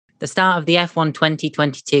The start of the F1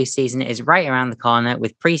 2022 season is right around the corner,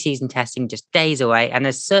 with pre-season testing just days away, and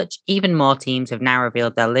as such, even more teams have now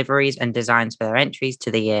revealed their liveries and designs for their entries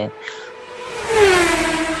to the year.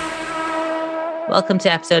 Welcome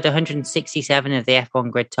to episode 167 of the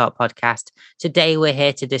F1 Grid Talk podcast. Today we're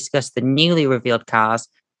here to discuss the newly revealed cars,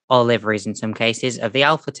 or liveries in some cases, of the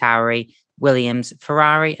AlphaTauri, Williams,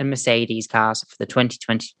 Ferrari and Mercedes cars for the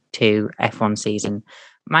 2022 F1 season.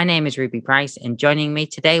 My name is Ruby Price, and joining me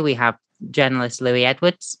today we have journalist Louis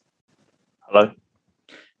Edwards. Hello.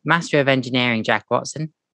 Master of Engineering Jack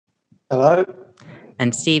Watson. Hello.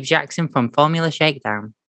 And Steve Jackson from Formula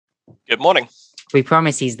Shakedown. Good morning. We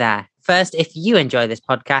promise he's there. First, if you enjoy this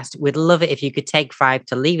podcast, we'd love it if you could take 5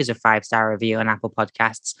 to leave us a 5-star review on Apple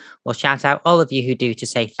Podcasts. We'll shout out all of you who do to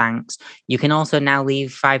say thanks. You can also now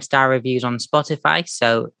leave 5-star reviews on Spotify.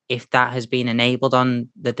 So if that has been enabled on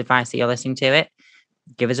the device that you're listening to it,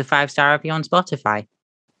 give us a 5-star review on Spotify.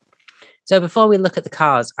 So before we look at the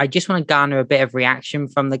cars, I just want to garner a bit of reaction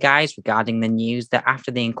from the guys regarding the news that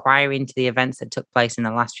after the inquiry into the events that took place in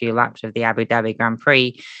the last few laps of the Abu Dhabi Grand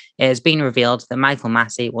Prix, it has been revealed that Michael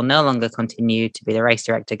Masi will no longer continue to be the race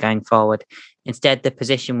director going forward. Instead, the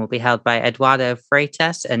position will be held by Eduardo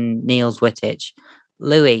Freitas and Niels Wittich.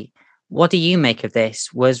 Louis, what do you make of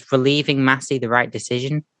this? Was relieving Masi the right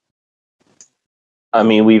decision? I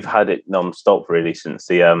mean, we've had it non-stop really since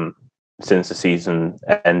the season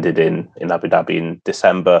ended in Abu Dhabi in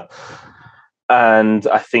December, and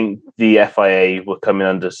I think the FIA were coming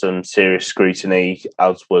under some serious scrutiny,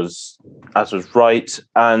 as was right,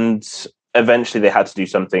 and eventually they had to do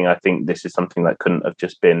something. I think this is something that couldn't have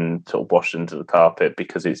just been sort of washed into the carpet,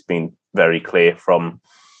 because it's been very clear from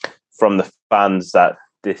the fans that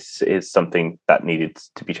this is something that needed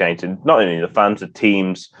to be changed. And not only the fans, the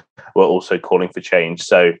teams were also calling for change.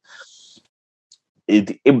 So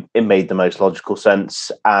it made the most logical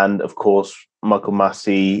sense. And of course, Michael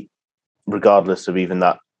Masi, regardless of even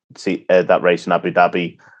that race in Abu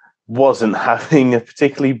Dhabi, wasn't having a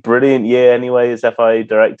particularly brilliant year anyway as FIA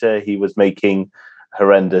director. He was making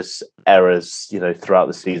horrendous errors, throughout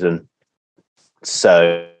the season.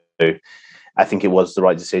 So I think it was the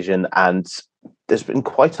right decision. And there's been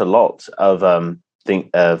quite a lot of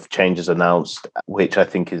changes announced, which I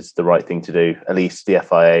think is the right thing to do. At least the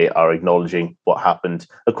FIA are acknowledging what happened.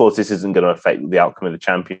 Of course, this isn't going to affect the outcome of the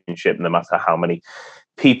championship, no matter how many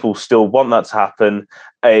people still want that to happen.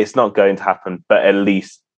 It's not going to happen, but at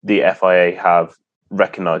least the FIA have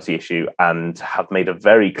recognised the issue and have made a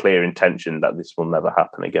very clear intention that this will never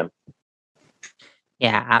happen again.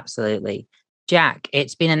 Yeah, absolutely. Jack,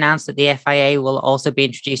 it's been announced that the FIA will also be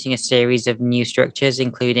introducing a series of new structures,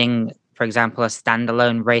 including, for example, a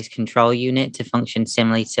standalone race control unit to function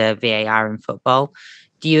similarly to VAR in football.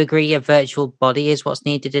 Do you agree a virtual body is what's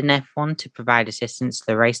needed in F1 to provide assistance to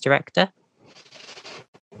the race director?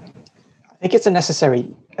 I think it's a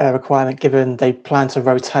necessary requirement, given they plan to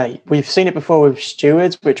rotate. We've seen it before with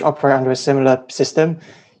stewards, which operate under a similar system.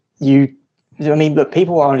 Look,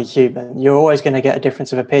 people are only human. You're always going to get a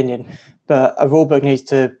difference of opinion, but a rule book needs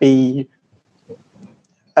to be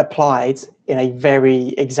applied in a very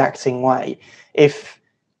exacting way. If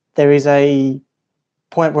there is a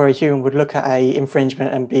point where a human would look at a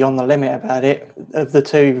infringement and be on the limit about it, of the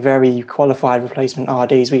two very qualified replacement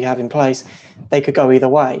RDs we have in place, they could go either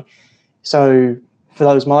way. So for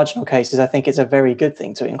those marginal cases, I think it's a very good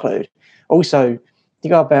thing to include. Also, you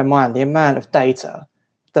got to bear in mind the amount of data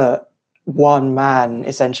that one man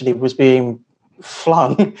essentially was being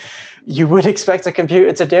flung, you would expect a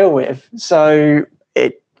computer to deal with. So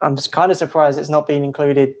I'm just kind of surprised it's not been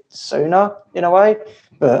included sooner in a way.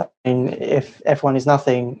 But if F1 is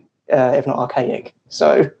nothing, if not archaic.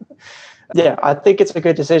 So yeah, I think it's a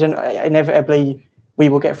good decision. Inevitably, we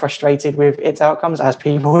will get frustrated with its outcomes, as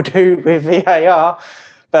people do with VAR.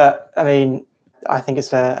 But I think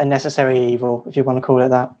it's a necessary evil, if you want to call it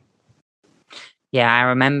that. Yeah, I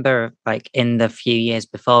remember in the few years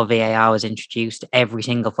before VAR was introduced, every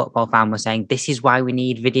single football fan was saying, this is why we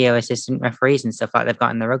need video assistant referees and stuff like they've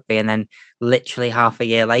got in the rugby. And then literally half a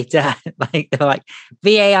year later, they're like,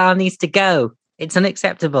 VAR needs to go. It's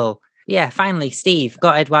unacceptable. Yeah, finally, Steve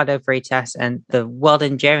got Eduardo Freitas, and the World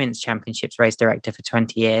Endurance Championships race director for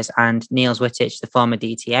 20 years, and Niels Wittich, the former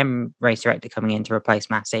DTM race director, coming in to replace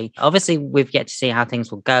Masi. Obviously, we've yet to see how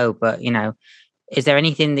things will go, but, is there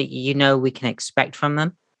anything that we can expect from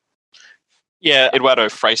them? Yeah, Eduardo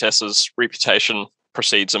Freitas's reputation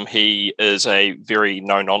precedes him. He is a very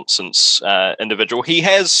no-nonsense individual. He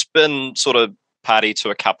has been sort of party to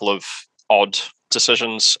a couple of odd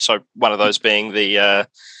decisions. So one of those being the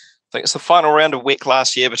think it's the final round of WEC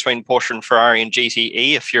last year between Porsche and Ferrari and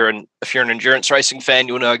GTE. If you're an endurance racing fan,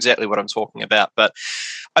 you'll know exactly what I'm talking about. But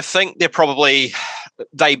I think both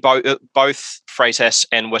Freitas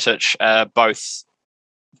and Wittich are both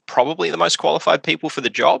probably the most qualified people for the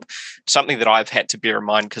job. Something that I've had to bear in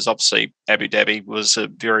mind, because obviously Abu Dhabi was a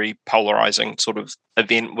very polarizing sort of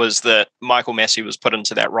event, was that Michael Masi was put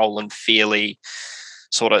into that role in fairly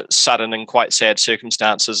sort of sudden and quite sad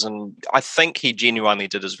circumstances. And I think he genuinely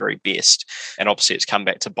did his very best. And obviously it's come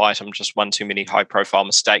back to bite him, just one too many high profile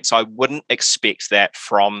mistakes. I wouldn't expect that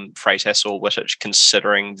from Freitas or Wittich,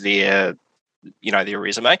 considering their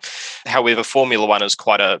resume. However, Formula One is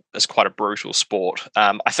quite a brutal sport.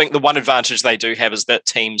 I think the one advantage they do have is that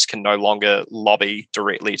teams can no longer lobby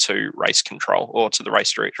directly to race control, or to the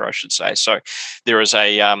race director, I should say. So there is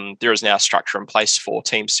now a structure in place for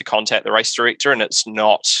teams to contact the race director, and it's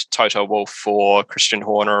not Toto Wolff or Christian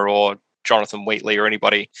Horner or Jonathan Wheatley or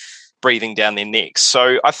anybody breathing down their necks.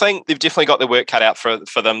 So I think they've definitely got their work cut out for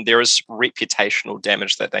them. There is reputational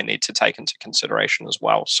damage that they need to take into consideration as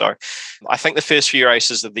well. So I think the first few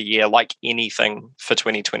races of the year, like anything for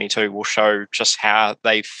 2022, will show just how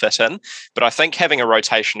they fit in. But I think having a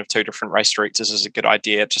rotation of two different race directors is a good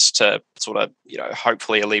idea, just to sort of,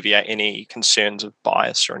 hopefully alleviate any concerns of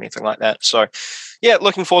bias or anything like that. So yeah,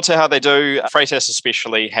 looking forward to how they do. Freitas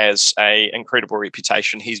especially has an incredible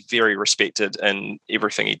reputation. He's very respected in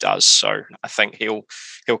everything he does. So I think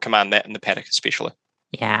he'll command that in the paddock especially.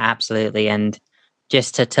 Yeah, absolutely. And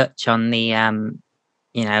just to touch on the,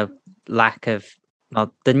 lack of,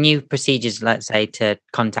 the new procedures, let's say, to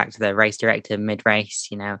contact the race director mid-race,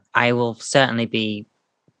 I will certainly be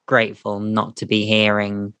grateful not to be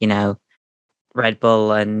hearing, Red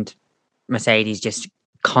Bull and Mercedes just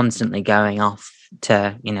constantly going off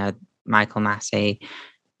to Michael Masi,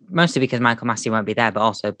 mostly because Michael Masi won't be there, but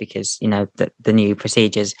also because the new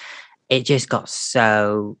procedures, it just got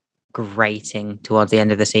so grating towards the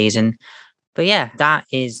end of the season. But yeah, that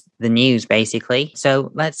is the news basically. So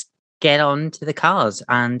let's get on to the cars.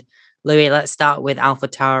 And Louis, let's start with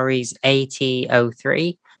AlphaTauri's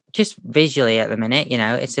AT03. Just visually at the minute,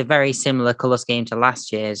 it's a very similar colour scheme to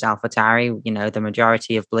last year's AlphaTauri, the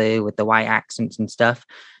majority of blue with the white accents and stuff.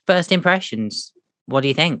 First impressions, what do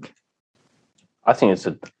you think? I think it's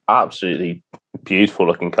an absolutely beautiful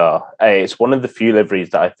looking car. It's one of the few liveries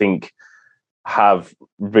that I think have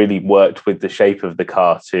really worked with the shape of the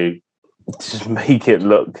car to just make it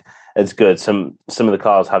look as good. Some of the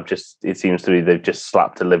cars have just, it seems to be, they've just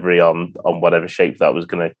slapped a livery on whatever shape that was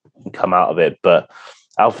going to come out of it. But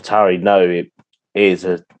AlphaTauri, no, it is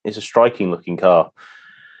a striking looking car.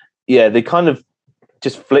 Yeah, they kind of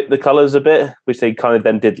just flipped the colours a bit, which they kind of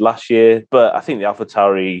then did last year. But I think the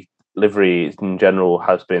AlphaTauri livery in general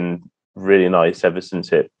has been really nice ever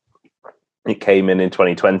since it came in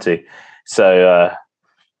 2020. So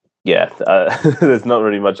there's not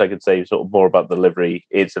really much I could say sort of more about the livery.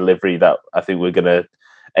 It's a livery that I think we're going to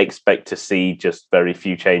expect to see just very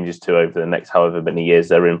few changes to over the next however many years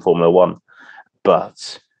they're in Formula One.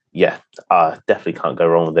 But yeah, I definitely can't go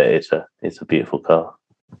wrong with it. It's a beautiful car.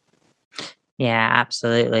 Yeah,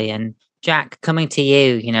 absolutely. And Jack, coming to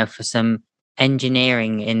you, for some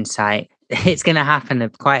engineering insight. It's going to happen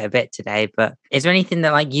quite a bit today, but is there anything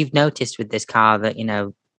that you've noticed with this car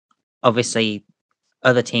that, obviously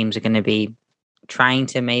other teams are going to be trying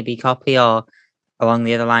to maybe copy, or along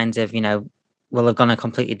the other lines of, will have gone a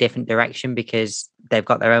completely different direction because they've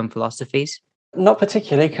got their own philosophies? Not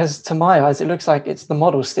particularly, because to my eyes, it looks like it's the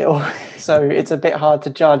model still. So it's a bit hard to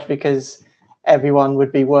judge because everyone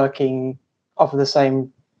would be working off of the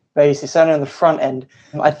same basis, certainly on the front end.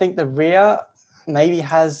 I think the rear maybe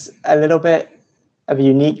has a little bit of a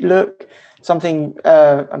unique look. Something,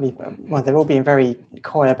 they're all being very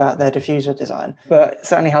coy about their diffuser design, but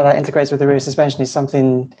certainly how that integrates with the rear suspension is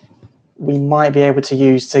something we might be able to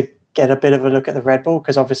use to get a bit of a look at the Red Bull,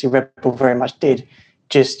 because obviously Red Bull very much did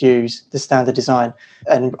just use the standard design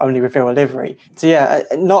and only reveal a livery. So yeah,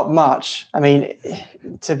 not much. I mean,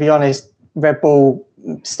 to be honest, Red Bull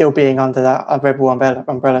still being under that Red Bull umbrella,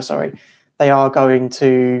 they're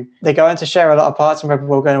going to share a lot of parts, and Red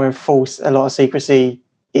Bull are going to enforce a lot of secrecy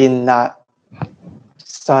in that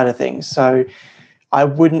side of things. So I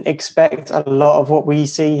wouldn't expect a lot of what we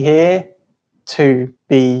see here to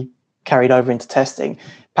be carried over into testing.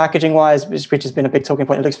 Packaging wise, which has been a big talking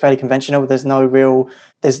point, it looks fairly conventional. There's no real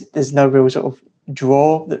sort of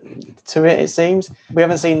draw to it, it seems. We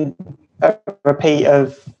haven't seen a repeat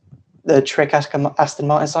of the Trick Aston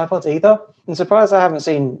Martin side pods either. I'm surprised I haven't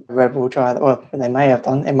seen Red Bull try that. Well, they may have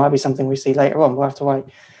done. It might be something we see later on. We'll have to wait.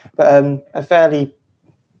 But a fairly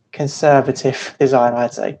conservative design,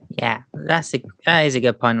 I'd say. Yeah, that is a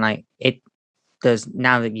good point. Like, it does,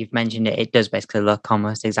 now that you've mentioned it, it does basically look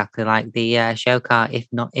almost exactly like the show car,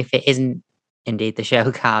 if it isn't indeed the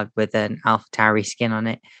show card with an AlphaTauri skin on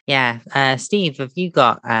it. Yeah. Steve, have you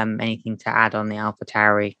got anything to add on the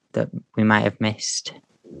AlphaTauri that we might have missed?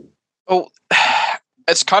 Well,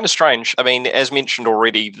 it's kind of strange. I mean, as mentioned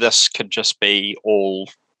already, this could just be all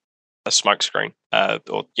a smokescreen,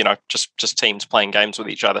 or just teams playing games with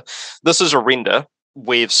each other. This is a render.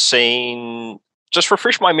 We've seen, just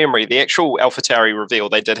refresh my memory, the actual AlphaTauri reveal,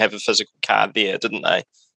 they did have a physical card there, didn't they?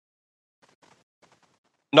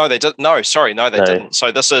 No, they did. No, sorry, no, they didn't.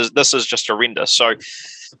 So this is just a render. So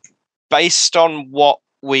based on what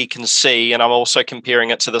we can see, and I'm also comparing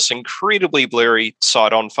it to this incredibly blurry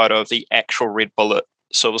side-on photo of the actual Red Bullet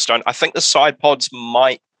Silverstone, I think the side pods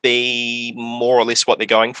might be more or less what they're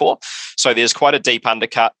going for. So there's quite a deep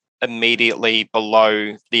undercut immediately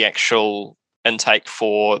below the actual intake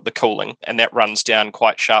for the cooling, and that runs down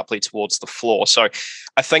quite sharply towards the floor. So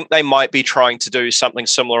I think they might be trying to do something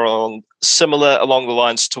similar along the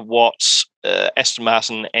lines to what Aston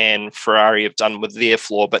Martin and Ferrari have done with their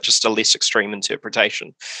floor, but just a less extreme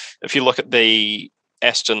interpretation. If you look at the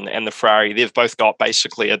Aston and the Ferrari, they've both got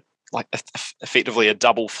basically effectively a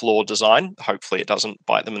double floor design. Hopefully it doesn't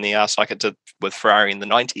bite them in the ass like it did with Ferrari in the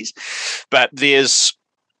 90s. But there's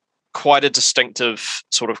quite a distinctive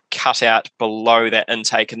sort of cutout below that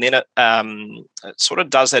intake, and then it sort of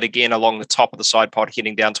does that again along the top of the side pod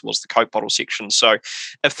heading down towards the Coke bottle section. So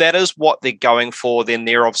if that is what they're going for, then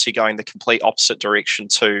they're obviously going the complete opposite direction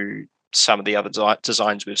to some of the other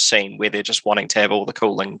designs we've seen, where they're just wanting to have all the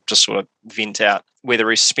cooling just sort of vent out where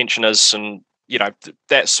the suspension is, and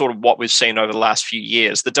that's sort of what we've seen over the last few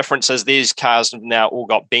years. The difference is these cars have now all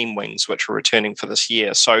got beam wings, which are returning for this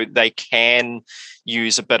year. So they can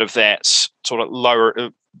use a bit of that sort of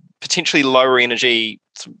lower, potentially lower energy,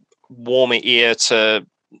 warmer air to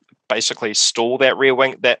basically stall that rear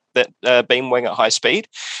wing, that beam wing at high speed.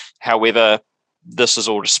 However, this is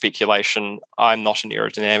all just speculation. I'm not an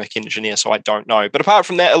aerodynamic engineer, so I don't know. But apart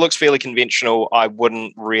from that, it looks fairly conventional. I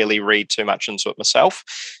wouldn't really read too much into it myself,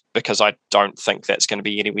 because I don't think that's going to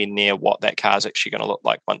be anywhere near what that car is actually going to look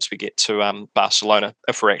like once we get to Barcelona,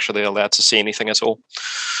 if we're actually allowed to see anything at all.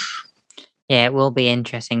 Yeah, it will be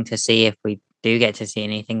interesting to see if we do get to see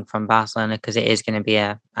anything from Barcelona, because it is going to be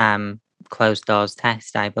a closed doors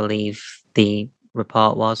test, I believe the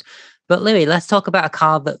report was. But Louis, let's talk about a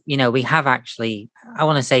car that, we have actually, I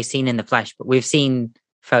want to say seen in the flesh, but we've seen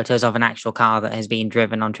photos of an actual car that has been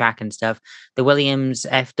driven on track and stuff. The Williams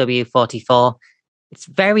FW44. It's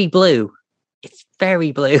very blue.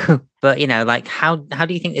 But, how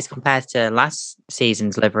do you think this compares to last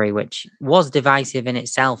season's livery, which was divisive in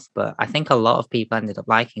itself, but I think a lot of people ended up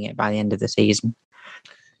liking it by the end of the season?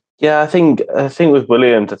 Yeah, I think with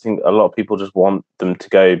Williams, I think a lot of people just want them to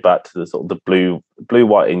go back to the sort of the blue,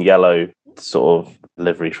 white, and yellow sort of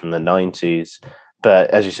livery from the 90s.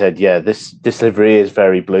 But as you said, yeah, this livery is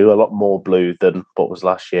very blue, a lot more blue than what was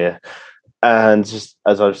last year. And just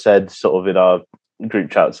as I've said, sort of in our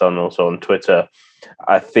group chats and also on Twitter,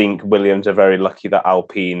 I think Williams are very lucky that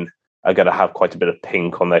Alpine are going to have quite a bit of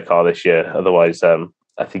pink on their car this year. Otherwise, I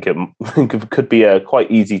think it could be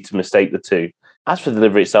quite easy to mistake the two. As for the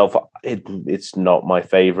livery itself, it's not my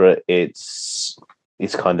favourite. It's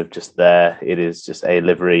kind of just there. It is just a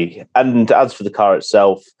livery. And as for the car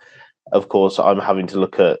itself, of course, I'm having to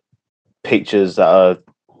look at pictures that are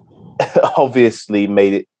obviously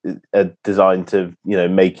made it designed to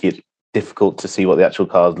make it difficult to see what the actual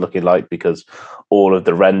car is looking like, because all of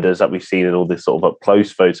the renders that we've seen and all this sort of up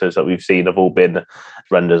close photos that we've seen have all been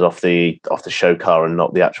renders off the show car and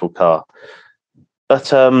not the actual car.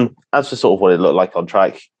 But as for sort of what it looked like on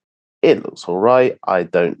track, it looks all right. I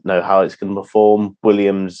don't know how it's going to perform.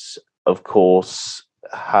 Williams, of course,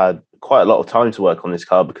 had quite a lot of time to work on this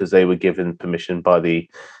car because they were given permission by the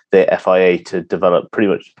FIA to develop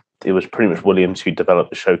it was pretty much Williams who developed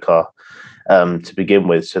the show car to begin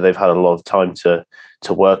with. So they've had a lot of time to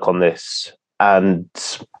work on this. And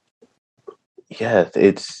yeah,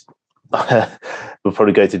 it's we'll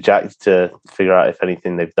probably go to Jack to figure out if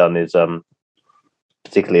anything they've done is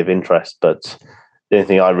particularly of interest. But the only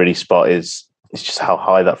thing I really spot is just how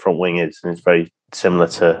high that front wing is, and it's very similar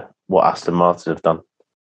to what Aston Martin have done.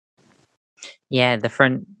 Yeah, the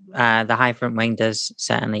high front wing does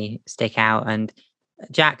certainly stick out. And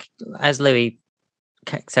Jack, as Louis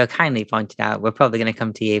so kindly pointed out, we're probably going to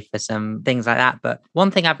come to you for some things like that. But one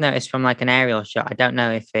thing I've noticed from an aerial shot, I don't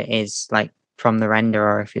know if it is from the render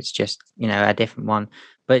or if it's just, a different one,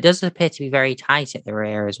 but it does appear to be very tight at the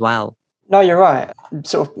rear as well. No, you're right.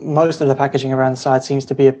 Sort of most of the packaging around the side seems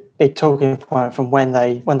to be a big talking point from when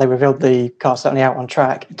they revealed the car, certainly out on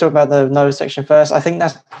track. Talk about the nose section first. I think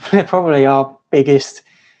that's probably our biggest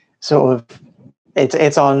sort of,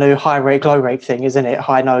 it's our new high rake, low rake thing, isn't it?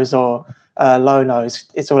 High nose or low nose.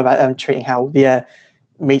 It's all about treating how the air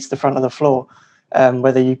meets the front of the floor.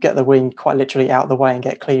 Whether you get the wing quite literally out of the way and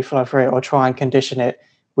get clean flow through it, or try and condition it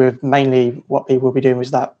with mainly what people will be doing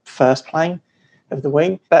was that first plane of the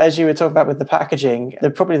wing. But as you were talking about with the packaging,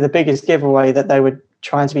 probably the biggest giveaway that they were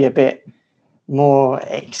trying to be a bit more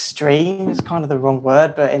extreme is kind of the wrong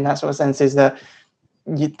word, but in that sort of sense is that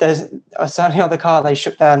there's certainly on the car they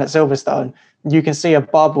shook down at Silverstone, you can see a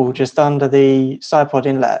bubble just under the side pod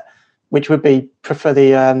inlet, which would be for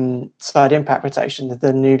the side impact protection,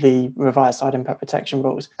 the newly revised side impact protection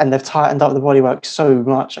rules. And they've tightened up the bodywork so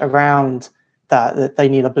much around that they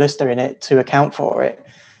need a blister in it to account for it.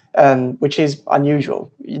 Which is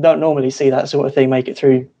unusual. You don't normally see that sort of thing make it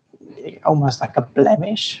through almost like a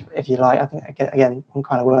blemish, if you like. I think, again, one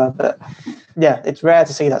kind of word, but yeah, it's rare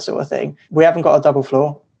to see that sort of thing. We haven't got a double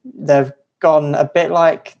floor. They've gone a bit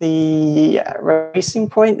like the Racing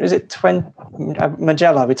Point, was it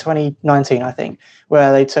Mugello with 2019, I think,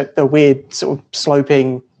 where they took the weird sort of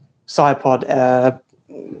sloping side pod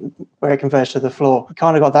where it converged to the floor.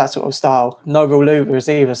 Kind of got that sort of style. No real louvers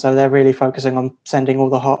either, so they're really focusing on sending all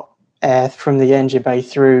the hot air from the engine bay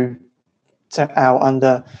through to out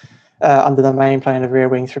under the main plane of the rear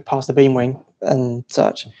wing, through past the beam wing and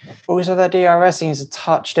such. Also, their DRS seems a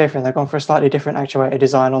touch different. They've gone for a slightly different actuator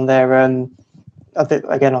design on their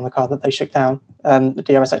again on the car that they shook down. The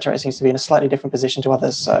DRS actuator seems to be in a slightly different position to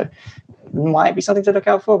others, so might be something to look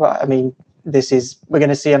out for. But I mean, we're going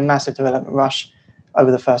to see a massive development rush over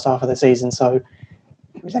the first half of the season, so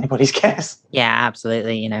it's anybody's guess. Yeah,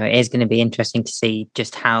 absolutely. It is going to be interesting to see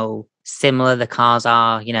just how similar the cars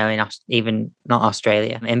are, in even not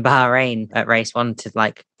Australia, in Bahrain at race 1 to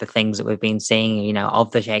like the things that we've been seeing,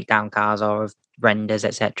 of the shakedown cars or of renders,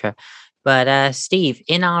 etc. But Steve,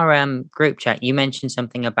 in our group chat, you mentioned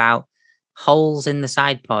something about holes in the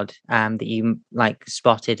side pod that you like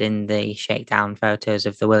spotted in the shakedown photos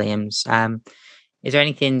of the Williams. Is there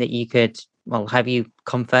anything that you could, have you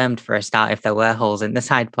confirmed for a start if there were holes in the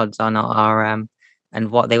side pods or not, or and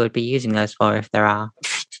what they would be using those for if there are?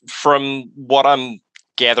 From what I'm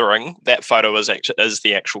gathering, that photo is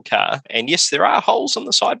the actual car. And yes, there are holes in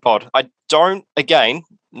the side pod. I don't, again,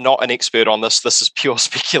 not an expert on this. This is pure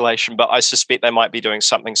speculation, but I suspect they might be doing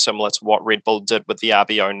something similar to what Red Bull did with the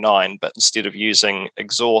RB09, but instead of using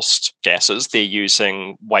exhaust gases, they're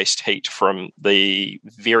using waste heat from the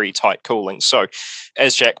very tight cooling. So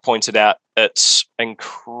as Jack pointed out, it's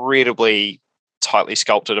incredibly tightly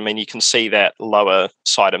sculpted. I mean, you can see that lower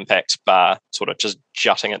side impact bar sort of just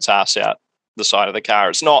jutting its ass out the side of the car.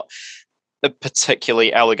 It's not a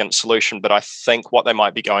particularly elegant solution, but I think what they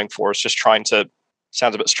might be going for is just trying to,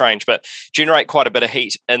 sounds a bit strange, but generate quite a bit of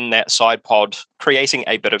heat in that side pod, creating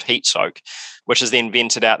a bit of heat soak, which is then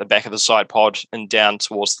vented out the back of the side pod and down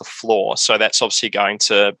towards the floor. So that's obviously going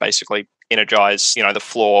to basically energize, the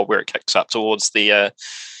floor where it kicks up towards the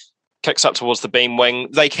beam wing.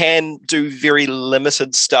 They can do very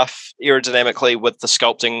limited stuff aerodynamically with the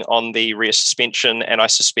sculpting on the rear suspension, and I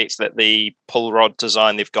suspect that the pull rod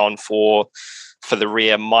design they've gone for the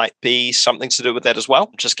rear might be something to do with that as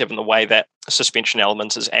well. Just given the way that suspension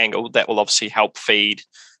element is angled, that will obviously help feed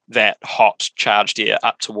that hot charged air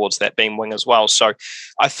up towards that beam wing as well. So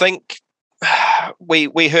I think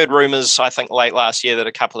we heard rumors, I think late last year, that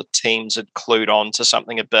a couple of teams had clued on to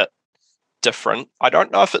something a bit different. I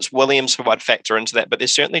don't know if it's Williams who I'd factor into that, but they're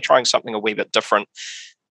certainly trying something a wee bit different.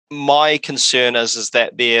 My concern is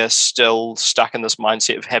that they're still stuck in this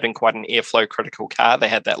mindset of having quite an airflow critical car. They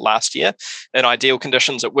had that last year. In ideal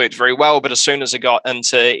conditions, it worked very well, but as soon as it got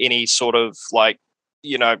into any sort of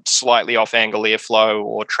slightly off angle airflow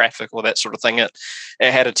or traffic or that sort of thing, it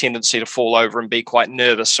had a tendency to fall over and be quite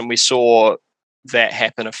nervous. And we saw that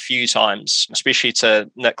happen a few times, especially to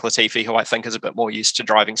Nick Latifi, who I think is a bit more used to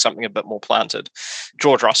driving something a bit more planted.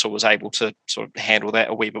 George Russell was able to sort of handle that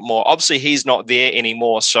a wee bit more. Obviously, he's not there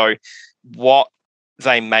anymore. So what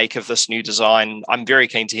they make of this new design, I'm very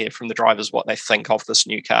keen to hear from the drivers what they think of this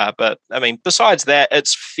new car. But I mean, besides that,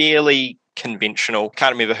 it's fairly conventional.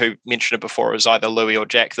 Can't remember who mentioned it before. It was either Louis or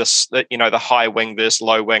Jack. The high wing versus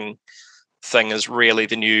low wing thing is really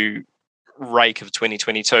the new rake of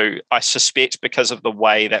 2022. I suspect because of the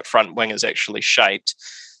way that front wing is actually shaped,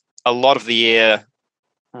 a lot of the air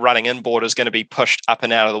running inboard is going to be pushed up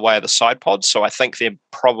and out of the way of the side pods. So I think they're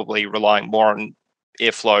probably relying more on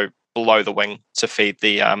airflow below the wing to feed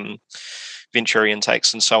the Venturi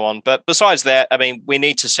intakes and so on. But besides that, I mean, we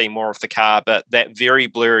need to see more of the car, but that very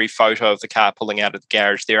blurry photo of the car pulling out of the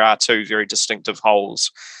garage, there are two very distinctive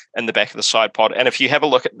holes in the back of the side pod. And if you have a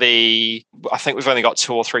look at I think we've only got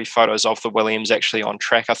 2 or 3 photos of the Williams actually on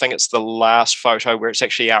track. I think it's the last photo where it's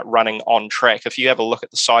actually out running on track. If you have a look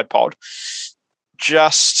at the side pod,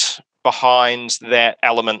 just behind that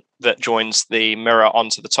element that joins the mirror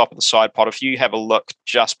onto the top of the side pod, if you have a look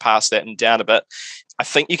just past that and down a bit, I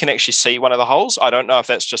think you can actually see one of the holes. I don't know if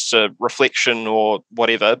that's just a reflection or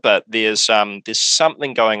whatever, but there's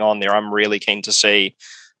something going on there. I'm really keen to see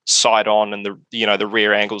side on and the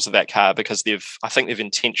rear angles of that car, because I think they've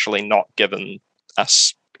intentionally not given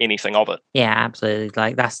us anything of it. Yeah, absolutely.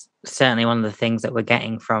 Like, that's certainly one of the things that we're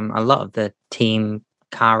getting from a lot of the team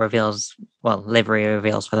car reveals, well, livery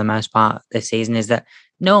reveals for the most part this season, is that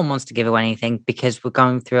no one wants to give away anything because we're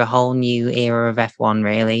going through a whole new era of F1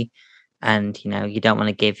 really. And, you don't want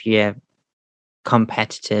to give your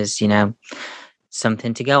competitors,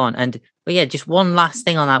 something to go on. But yeah, just one last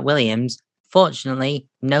thing on that Williams. Fortunately,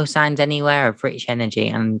 no signs anywhere of British Energy.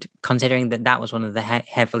 And considering that was one of the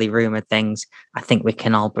heavily rumoured things, I think we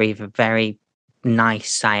can all breathe a very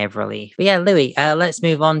nice sigh of relief. But yeah, Louis, let's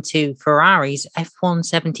move on to Ferrari's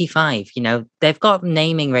F175. They've got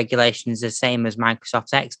naming regulations the same as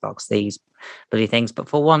Microsoft's Xbox, these bloody things. But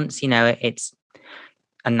for once, it's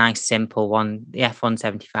a nice, simple one, the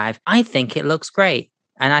F175. I think it looks great.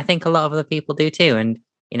 And I think a lot of other people do too. And,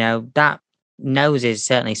 that nose is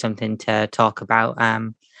certainly something to talk about.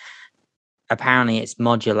 Apparently it's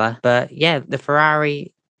modular, but yeah, the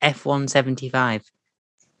Ferrari F175.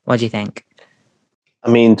 What do you think?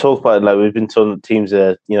 I mean, talk about it, like we've been told that teams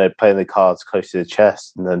are, playing the cards close to the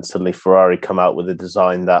chest, and then suddenly Ferrari come out with a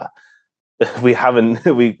design that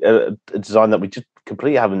a design that we just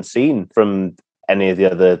completely haven't seen from any of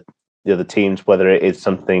the other teams, whether it is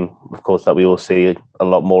something, of course, that we all see a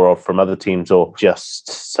lot more of from other teams, or just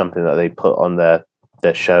something that they put on their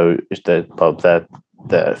show,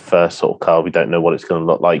 their first sort of car. We don't know what it's going to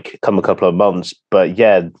look like come a couple of months. But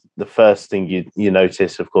yeah, the first thing you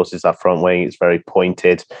notice, of course, is that front wing. It's very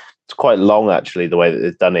pointed. It's quite long, actually, the way that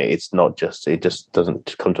they've done it. It's not just, it just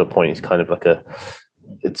doesn't come to a point. It's kind of like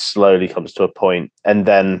it slowly comes to a point. And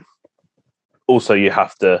then also you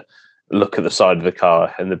have to look at the side of the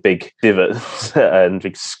car and the big divots and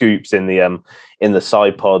big scoops in the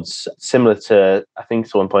side pods, similar to, I think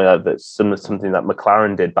someone pointed out that similar to something that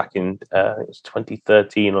McLaren did back in it was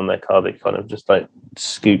 2013 on their car. They kind of just like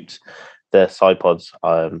scooped their side pods.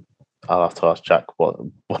 I'll have to ask Jack what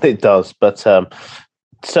it does, but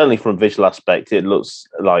certainly from a visual aspect, it looks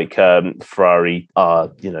like Ferrari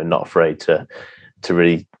are not afraid to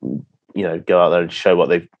really go out there and show what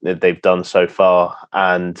they've done so far.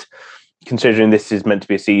 And considering this is meant to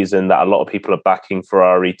be a season that a lot of people are backing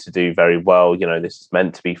Ferrari to do very well, this is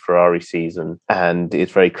meant to be Ferrari season, and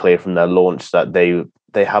it's very clear from their launch that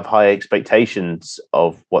they have high expectations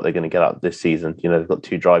of what they're going to get out this season. They've got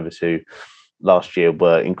 2 drivers who last year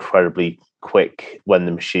were incredibly quick when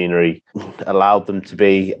the machinery allowed them to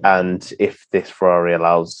be, and if this Ferrari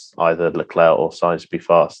allows either Leclerc or Sainz to be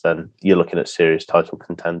fast, then you're looking at serious title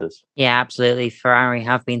contenders. Yeah, absolutely. Ferrari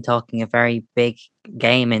have been talking a very big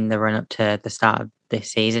game in the run-up to the start of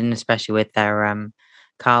this season, especially with their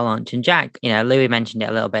car launch. And Jack, Louis mentioned it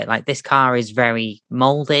a little bit, like this car is very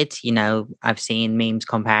molded. I've seen memes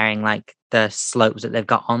comparing like the slopes that they've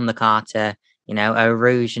got on the car to Eau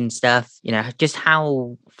Rouge and stuff, just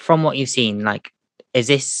how, from what you've seen, like, is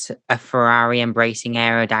this a Ferrari embracing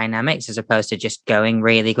aerodynamics as opposed to just going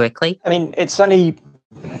really quickly? I mean, it's only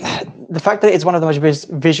the fact that it's one of the most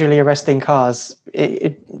visually arresting cars,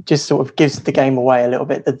 it just sort of gives the game away a little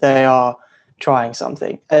bit that they are trying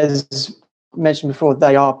something. As mentioned before,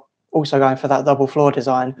 they are also going for that double floor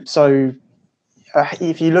design. So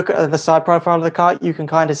if you look at the side profile of the car, you can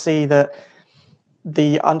kind of see that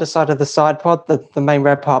the underside of the side pod, the main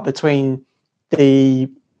red part between the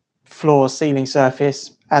floor ceiling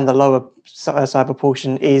surface and the lower side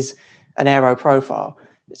portion, is an aero profile.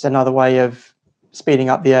 It's another way of speeding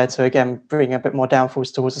up the air to, again, bring a bit more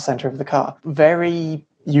downforce towards the center of the car. Very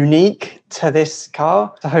unique to this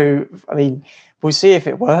car. So, I mean, we'll see if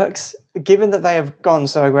it works. Given that they have gone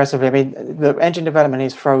so aggressively, I mean, the engine development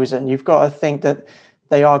is frozen. You've got to think that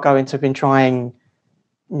they are going to have been trying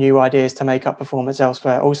new ideas to make up performance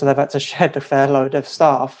elsewhere. Also, they've had to shed a fair load of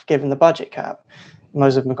staff given the budget cap.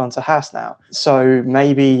 Most of them have gone to Haas now. So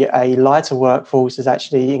maybe a lighter workforce has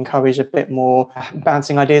actually encouraged a bit more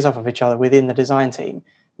bouncing ideas off of each other within the design team.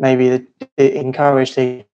 Maybe it encouraged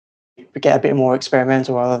to get a bit more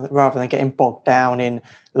experimental rather than getting bogged down in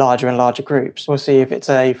larger and larger groups. We'll see if it's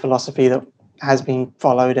a philosophy that has been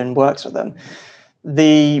followed and works for them.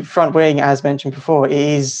 The front wing, as mentioned before,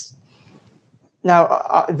 is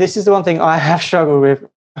now this is the one thing I have struggled with.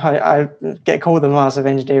 I get called the master of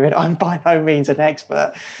engineering. I'm by no means an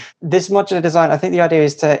expert. This modular design, I think the idea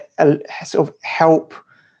is to sort of help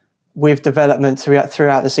with development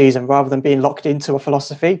throughout the season rather than being locked into a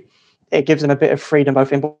philosophy. It gives them a bit of freedom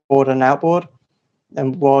both inboard and outboard.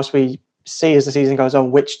 And whilst we see as the season goes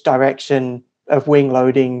on which direction of wing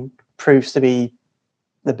loading proves to be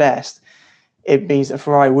the best, it means that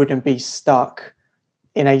Ferrari wouldn't be stuck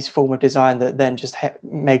in a form of design that then just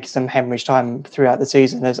makes them hemorrhage time throughout the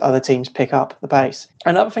season as other teams pick up the pace.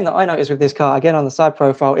 Another thing that I noticed with this car, again on the side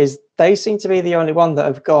profile, is they seem to be the only one that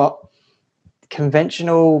have got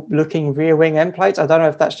conventional looking rear wing end plates. I don't know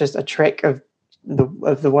if that's just a trick of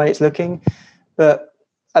the way it's looking, but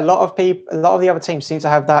a lot of the other teams seem to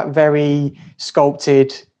have that very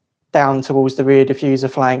sculpted down towards the rear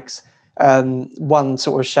diffuser flanks, one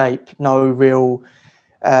sort of shape, no real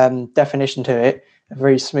definition to it, a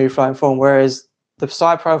very smooth flowing form, whereas the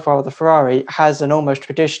side profile of the Ferrari has an almost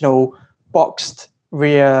traditional boxed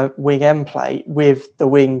rear wing end plate with the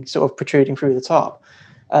wing sort of protruding through the top.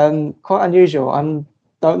 Quite unusual. I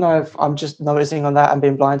don't know if I'm just noticing on that and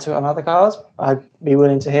being blind to it on other cars. I'd be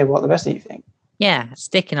willing to hear what the rest of you think. Yeah,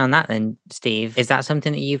 sticking on that then, Steve, is that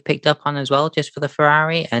something that you've picked up on as well, just for the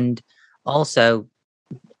Ferrari? And also,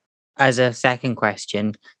 as a second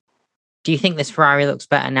question, do you think this Ferrari looks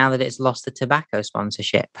better now that it's lost the tobacco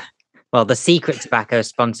sponsorship? Well, the secret tobacco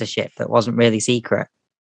sponsorship that wasn't really secret.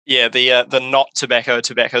 Yeah, the not tobacco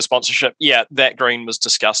sponsorship. Yeah, that green was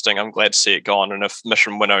disgusting. I'm glad to see it gone. And if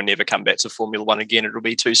Mission Winnow never come back to Formula One again, it'll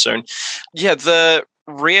be too soon. Yeah, the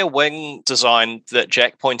rear wing design that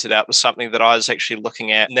Jack pointed out was something that I was actually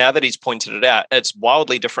looking at. Now that he's pointed it out, it's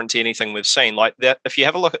wildly different to anything we've seen. Like that, if you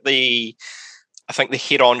have a look at I think the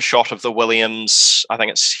head-on shot of the Williams, I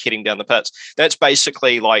think it's heading down the pits. That's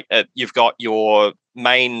basically like you've got your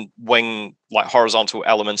main wing, like horizontal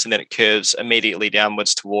elements, and then it curves immediately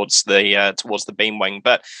downwards towards the beam wing.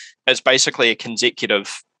 But it's basically a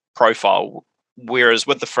consecutive profile. Whereas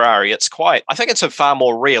with the Ferrari, I think it's a far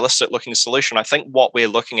more realistic looking solution. I think what we're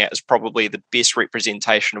looking at is probably the best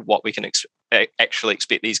representation of what we can actually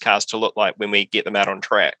expect these cars to look like when we get them out on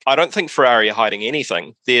track. I don't think Ferrari are hiding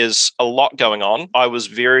anything. There's a lot going on. I was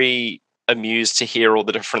very amused to hear all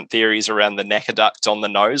the different theories around the NACA duct on the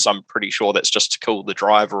nose. I'm pretty sure that's just to cool the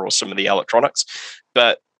driver or some of the electronics.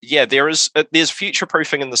 But yeah, there's future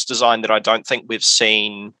proofing in this design that I don't think we've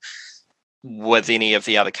seen with any of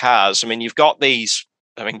the other cars. I mean, you've got these,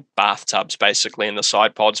 bathtubs basically in the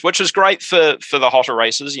side pods, which is great for the hotter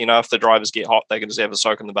races. You know, if the drivers get hot, they can just have a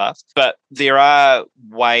soak in the bath. But there are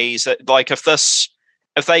ways that, like,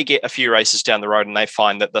 if they get a few races down the road and they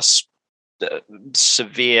find that this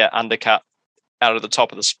severe undercut out of the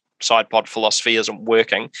top of the side pod philosophy isn't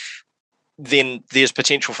working, then there's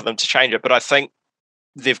potential for them to change it. But I think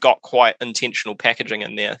they've got quite intentional packaging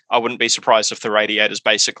in there. I wouldn't be surprised if the radiator is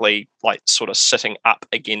basically like sort of sitting up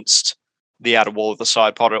against the outer wall of the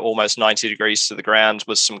side pod at almost 90 degrees to the ground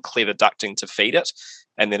with some clever ducting to feed it.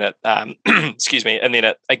 And then it, and then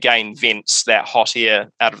it again vents that hot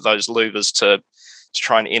air out of those louvers to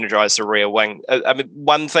try and energize the rear wing. I mean,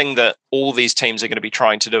 one thing that all these teams are going to be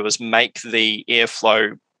trying to do is make the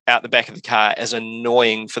airflow out the back of the car as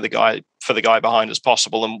annoying for the guy behind as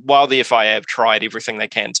possible. And while the FIA have tried everything they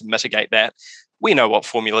can to mitigate that, we know what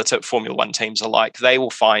Formula One teams are like. They will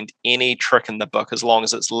find any trick in the book as long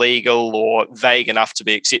as it's legal or vague enough to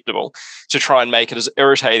be acceptable to try and make it as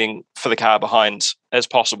irritating for the car behind as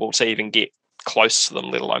possible to even get close to them,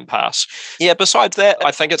 let alone pass. Yeah, besides that,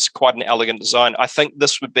 I think it's quite an elegant design. I think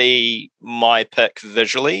this would be my pick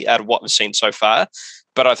visually out of what we've seen so far.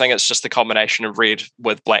 But I think it's just the combination of red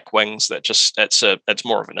with black wings that just it's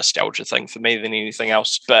more of a nostalgia thing for me than anything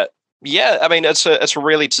else. But yeah, I mean, it's a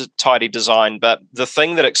really tidy design. But the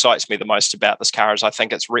thing that excites me the most about this car is I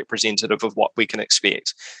think it's representative of what we can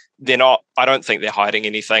expect. I don't think they're hiding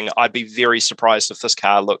anything. I'd be very surprised if this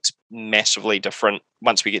car looked massively different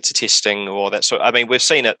once we get to testing or that sort. I mean, we've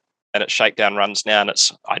seen it in its shakedown runs now and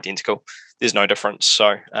it's identical. There's no difference.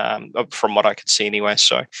 So from what I could see anyway.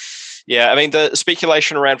 So yeah, I mean, the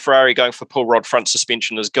speculation around Ferrari going for pull rod front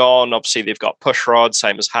suspension is gone. Obviously, they've got push rod,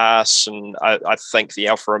 same as Haas. And I think the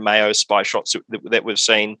Alfa Romeo spy shots that we've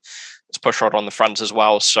seen, it's push rod on the front as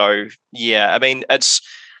well. So yeah, I mean, it's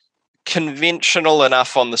conventional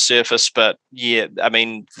enough on the surface, but yeah, I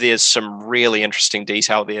mean, there's some really interesting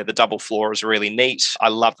detail there. The double floor is really neat. I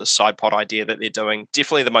love the side pod idea that they're doing.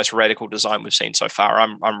 Definitely the most radical design we've seen so far.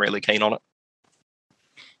 I'm really keen on it.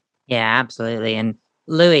 Yeah, absolutely. And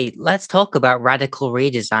Louis, let's talk about radical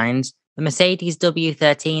redesigns. The Mercedes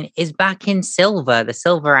W13 is back in silver. The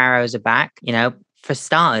silver arrows are back. For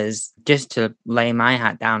starters, just to lay my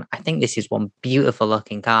hat down, I think this is one beautiful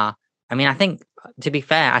looking car. I mean, I think, to be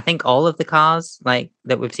fair, I think all of the cars like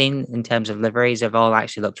that we've seen in terms of liveries have all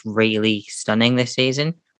actually looked really stunning this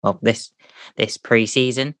season. Well, this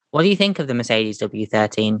pre-season. What do you think of the Mercedes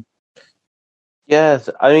W13? Yes,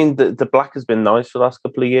 I mean the black has been nice for the last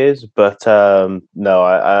couple of years, but no,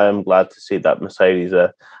 I am glad to see that Mercedes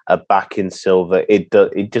are back in silver.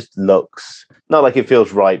 It just looks not like it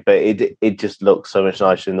feels right, but it just looks so much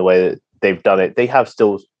nicer in the way that they've done it. They have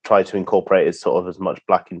still tried to incorporate as much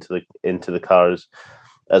black into the car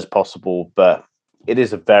as possible, but it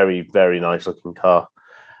is a very, very nice looking car,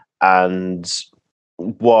 and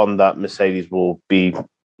one that Mercedes will be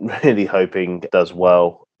really hoping does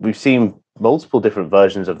well. We've seen multiple different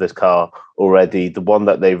versions of this car already. The one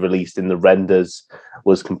that they released in the renders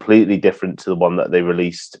was completely different to the one that they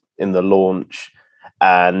released in the launch.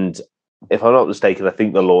 And if I'm not mistaken, I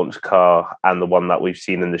think the launch car and the one that we've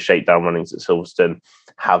seen in the shakedown runnings at Silverstone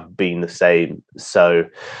have been the same. So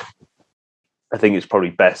I think it's probably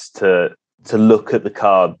best to look at the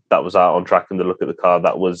car that was out on track and to look at the car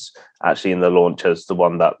that was actually in the launch as the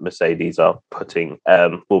one that Mercedes are putting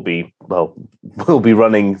will be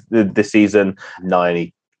running this season. Not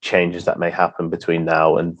any changes that may happen between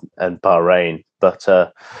now and Bahrain, but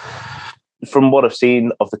from what I've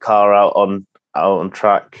seen of the car out on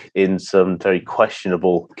track in some very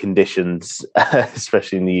questionable conditions,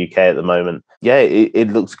 especially in the UK at the moment, it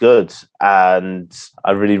looks good, and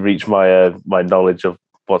I really reached my knowledge of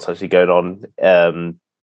what's actually going on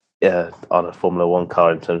a Formula One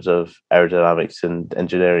car in terms of aerodynamics and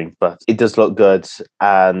engineering, but it does look good.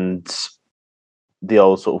 And the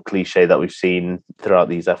old sort of cliche that we've seen throughout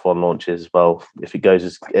these F1 launches, well, if it goes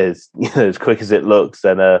as quick as it looks,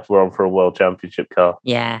 then we're on for a world championship car.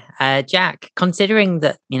 Yeah, Jack, considering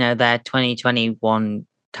that their 2021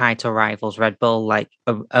 title rivals Red Bull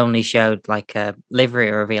only showed a livery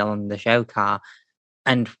reveal on the show car,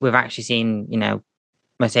 and we've actually seen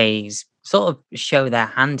Mercedes sort of show their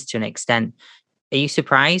hand to an extent. Are you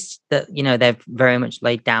surprised that they've very much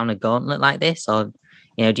laid down a gauntlet like this, or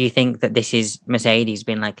do you think that this is Mercedes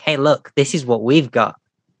being like, hey, look, this is what we've got,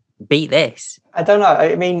 beat this? I don't know.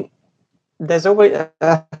 I mean, there's always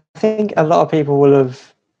I think a lot of people will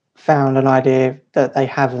have found an idea that they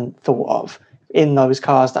haven't thought of in those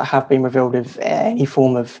cars that have been revealed with any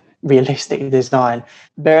form of realistic design.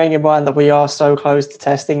 Bearing in mind that we are so close to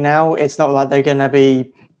testing now, it's not like they're going to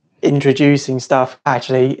be introducing stuff.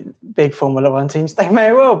 Actually, big Formula One teams, they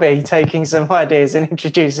may well be taking some ideas and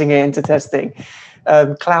introducing it into testing.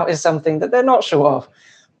 Clout is something that they're not sure of.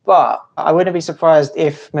 But I wouldn't be surprised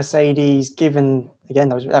if Mercedes, given, again,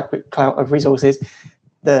 that clout of resources,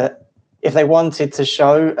 that if they wanted to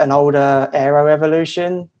show an older aero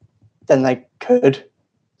evolution, then they could.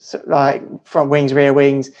 So, like front wings, rear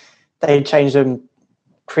wings, they change them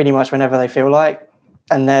pretty much whenever they feel like.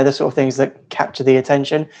 And they're the sort of things that capture the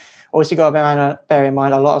attention. Also, you've got to bear in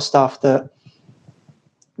mind a lot of stuff that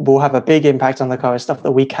will have a big impact on the car is stuff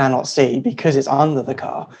that we cannot see because it's under the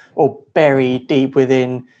car or buried deep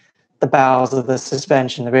within the bowels of the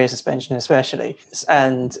suspension, the rear suspension especially.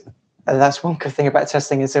 And that's one good thing about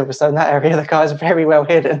testing in Silverstone. That area of the car is very well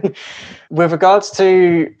hidden. With regards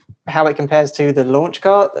to how it compares to the launch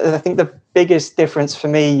car, I think the biggest difference for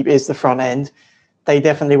me is the front end. They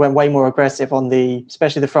definitely went way more aggressive on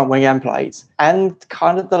especially the front wing end plates. And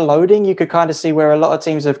kind of the loading, you could kind of see where a lot of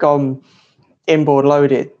teams have gone inboard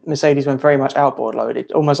loaded. Mercedes went very much outboard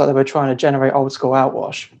loaded, almost like they were trying to generate old school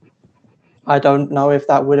outwash. I don't know if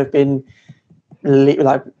that would have been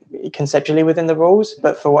conceptually within the rules,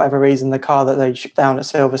 but for whatever reason, the car that they shipped down at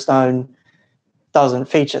Silverstone doesn't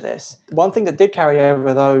feature this. One thing that did carry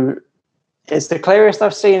over, though, is the clearest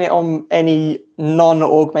I've seen it on any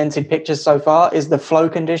non-augmented pictures so far is the flow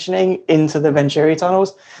conditioning into the Venturi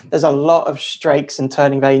tunnels. There's a lot of strakes and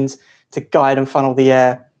turning vanes to guide and funnel the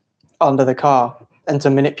air under the car and to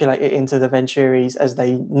manipulate it into the Venturis as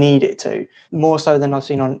they need it to, more so than I've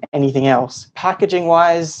seen on anything else.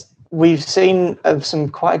 Packaging-wise, we've seen some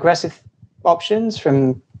quite aggressive options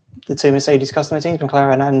from the two Mercedes customer teams,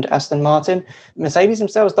 McLaren and Aston Martin. Mercedes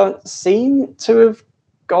themselves don't seem to have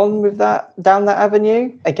gone with that down that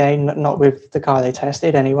avenue. Again, not with the car they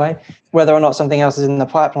tested anyway. Whether or not something else is in the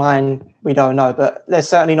pipeline, we don't know. But they're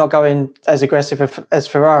certainly not going as aggressive as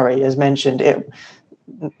Ferrari, as mentioned.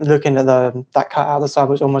 Looking at that cut out the side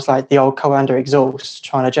was almost like the old Coanda exhaust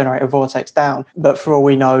trying to generate a vortex down. But for all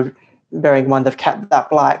we know, bearing in mind they've kept that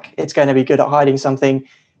black, it's going to be good at hiding something.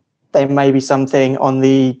 There may be something on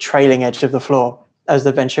the trailing edge of the floor as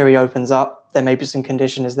the Venturi opens up. there may be some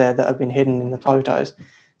conditions there that have been hidden in the photos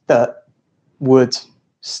that would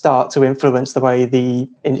start to influence the way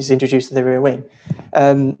it's introduced to the rear wing.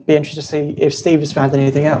 Be interested to see if Steve has found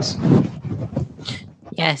anything else.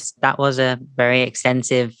 Yes, that was a very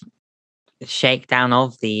extensive shakedown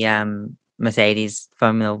of the Mercedes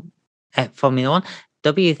Formula 1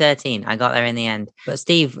 W13. I got there in the end. But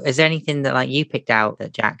Steve, is there anything that you picked out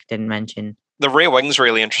that Jack didn't mention? The rear wing's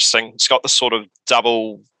really interesting. It's got this sort of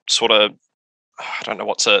double sort of, I don't know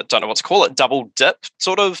what to call it, double dip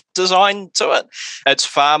sort of design to it. It's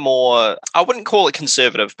far more, I wouldn't call it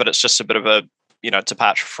conservative, but it's just a bit of a,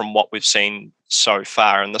 departure from what we've seen so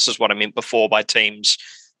far. And this is what I meant before by teams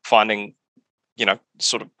finding,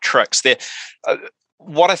 sort of tricks there.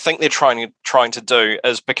 What I think they're trying to do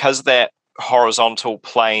is, because that horizontal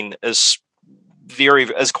plane is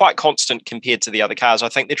quite constant compared to the other cars, I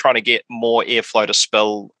think they're trying to get more airflow to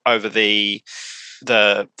spill over the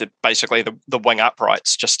basically the wing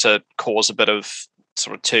uprights, just to cause a bit of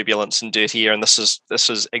sort of turbulence and dirty air. And this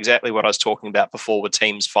is exactly what I was talking about before, with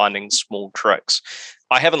teams finding small tricks.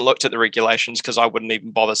 I haven't looked at the regulations because I wouldn't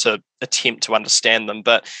even bother to attempt to understand them,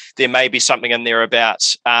 but there may be something in there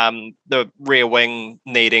about the rear wing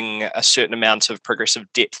needing a certain amount of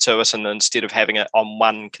progressive depth to it, and instead of having it on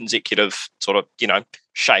one consecutive sort of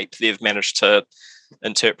shape, they've managed to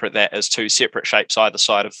interpret that as two separate shapes either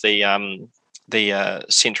side of the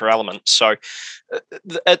center element. So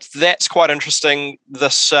that's quite interesting.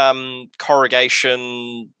 This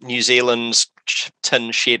corrugation New Zealand's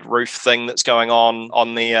tin shed roof thing that's going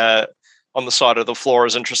on the side of the floor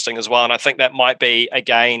is interesting as well. And I think that might be,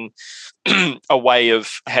 again, a way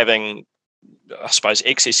of having, I suppose,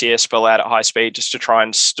 excess air spill out at high speed just to try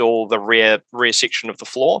and stall the rear section of the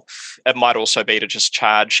floor. It might also be to just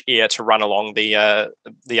charge air to run along the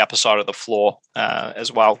upper side of the floor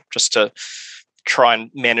as well, just to try and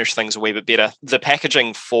manage things a wee bit better. The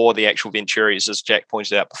packaging for the actual Venturis, as Jack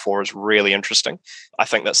pointed out before, is really interesting. I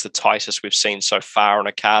think that's the tightest we've seen so far on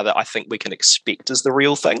a car that I think we can expect is the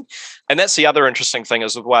real thing. And that's the other interesting thing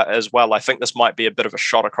as well. I think this might be a bit of a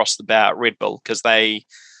shot across the bow at Red Bull, because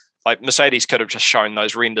Mercedes could have just shown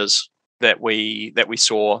those renders that we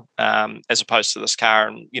saw as opposed to this car,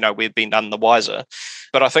 and we've been none the wiser.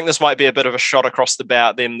 But I think this might be a bit of a shot across the bow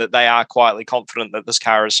at them, that they are quietly confident that this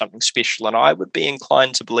car is something special, and I would be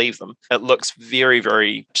inclined to believe them. It looks very,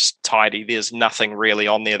 very just tidy. There's nothing really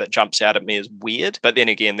on there that jumps out at me as weird, but then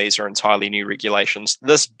again, these are entirely new regulations.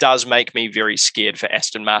 This does make me very scared for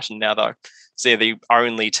Aston Martin now, though. They're the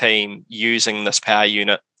only team using this power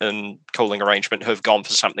unit and cooling arrangement who have gone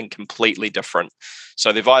for something completely different.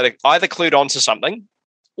 So they've either clued onto something,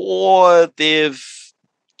 or they've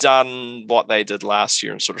done what they did last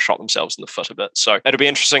year and sort of shot themselves in the foot a bit. So it'll be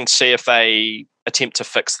interesting to see if they attempt to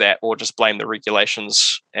fix that or just blame the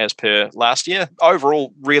regulations as per last year.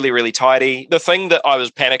 Overall, really, really tidy. The thing that I was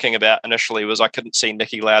panicking about initially was I couldn't see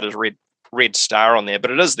Niki Lauda's red star on there, but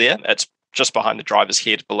it is there. It's just behind the driver's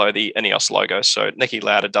head below the Ineos logo. So Niki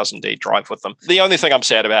Lauda does indeed drive with them. The only thing I'm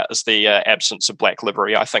sad about is the absence of black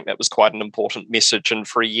livery. I think that was quite an important message. And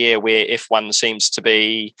for a year where F1 seems to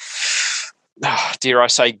be, dare I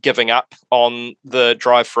say, giving up on the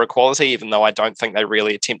drive for equality, even though I don't think they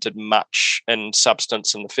really attempted much in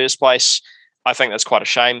substance in the first place, I think that's quite a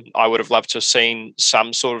shame. I would have loved to have seen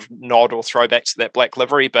some sort of nod or throwback to that black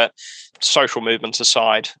livery, but social movement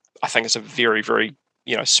aside, I think it's a very, very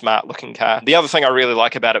smart looking car. The other thing I really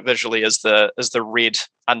like about it visually is the red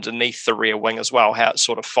underneath the rear wing as well, how it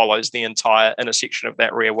sort of follows the entire intersection of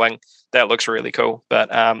that rear wing. That looks really cool.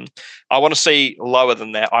 But I want to see lower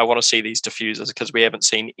than that. I want to see these diffusers, because we haven't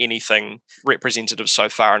seen anything representative so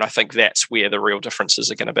far, and I think that's where the real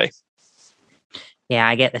differences are going to be. Yeah,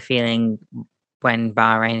 I get the feeling when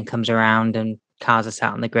Bahrain comes around and cars are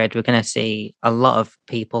sat on the grid, we're going to see a lot of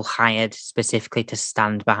people hired specifically to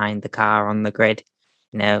stand behind the car on the grid,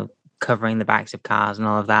 covering the backs of cars and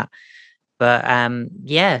all of that. But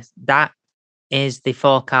that is the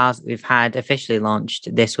 4 cars that we've had officially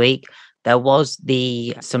launched this week. There was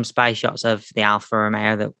some spy shots of the Alfa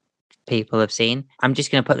Romeo that people have seen. I'm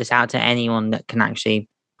just going to put this out to anyone that can actually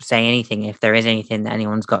say anything, if there is anything that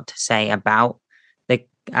anyone's got to say about the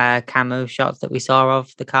camo shots that we saw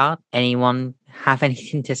of the car. Anyone have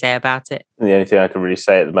anything to say about it? The only thing I can really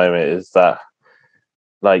say at the moment is that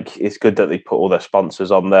it's good that they put all their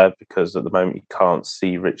sponsors on there, because at the moment you can't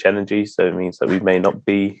see Rich Energy, so it means that we may not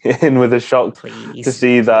be in with a shock to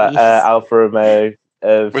see that Alfa Romeo.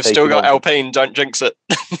 We've still got Alpine, don't jinx it.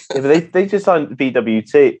 They just signed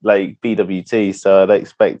BWT, so I'd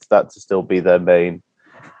expect that to still be their main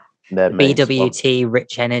BWT sponsor.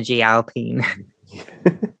 Rich Energy Alpine.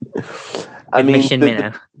 I mean, Mission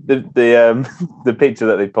Minnow. the picture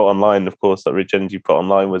that they put online, of course, that Rich Energy put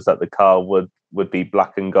online was that the car would be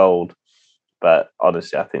black and gold. But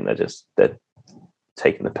honestly, I think they're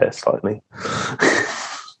taking the piss slightly.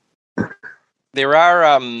 There are.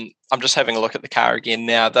 I'm just having a look at the car again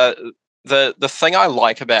now. The thing I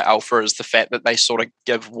like about Alpha is the fact that they sort of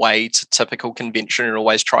give way to typical convention and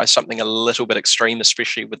always try something a little bit extreme,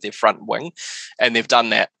 especially with their front wing. And they've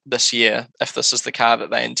done that this year, if this is the car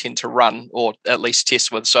that they intend to run or at least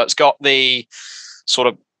test with. So it's got the sort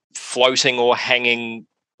of floating or hanging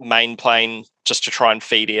main plane just to try and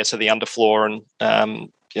feed air to the underfloor.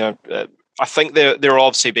 And, I think there will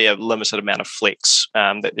obviously be a limited amount of flex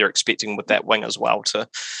that they're expecting with that wing as well to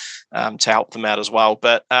help them out as well.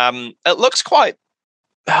 But it looks quite,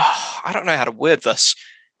 I don't know how to word this,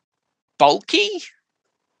 bulky.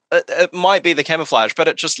 It might be the camouflage, but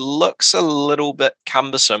it just looks a little bit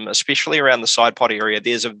cumbersome, especially around the side pod area.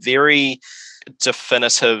 There's a very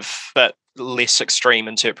definitive but less extreme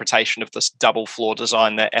interpretation of this double floor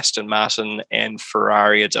design that Aston Martin and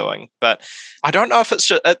Ferrari are doing. But I don't know if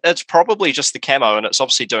it's probably just the camo, and it's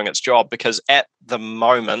obviously doing its job, because at the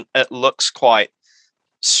moment it looks quite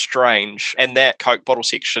strange, and that Coke bottle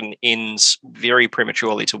section ends very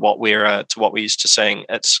prematurely to what we're used to seeing.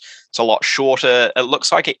 It's a lot shorter. It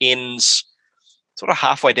looks like it ends sort of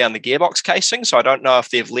halfway down the gearbox casing, so I don't know if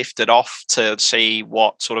they've left it off to see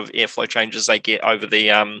what sort of airflow changes they get over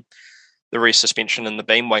the rear suspension and the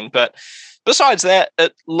beam wing. But besides that,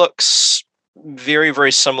 it looks very,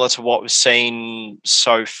 very similar to what we've seen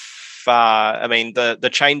so far. I mean, the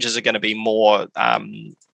changes are going to be more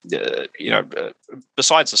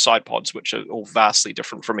besides the side pods, which are all vastly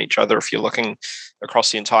different from each other if you're looking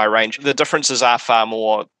across the entire range. The differences are far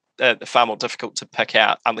more difficult to pick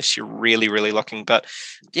out unless you're really, really looking. But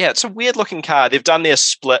yeah, it's a weird looking car. They've done their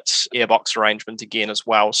split airbox arrangement again as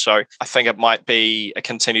well. So I think it might be a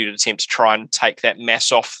continued attempt to try and take that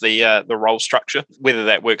mass off the roll structure. Whether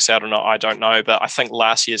that works out or not, I don't know. But I think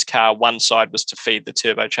last year's car, one side was to feed the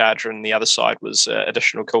turbocharger and the other side was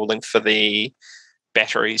additional cooling for the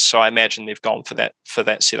batteries. So I imagine they've gone for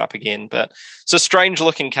that setup again. But it's a strange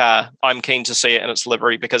looking car. I'm keen to see it in its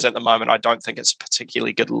livery, because at the moment I don't think it's a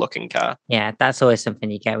particularly good looking car. Yeah, that's always something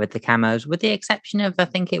you get with the camos, with the exception of, I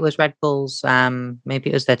think it was Red Bull's, maybe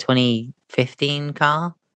it was their 2015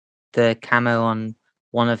 car. The camo on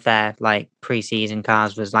one of their like pre-season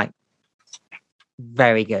cars was like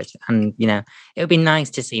very good. And it would be nice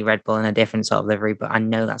to see Red Bull in a different sort of livery, but I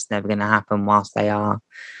know that's never going to happen whilst they are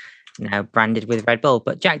branded with Red Bull.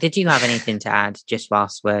 But Jack, did you have anything to add just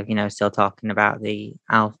whilst we're still talking about the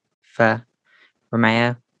Alfa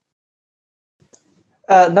Romeo?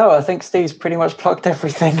 No, I think Steve's pretty much plucked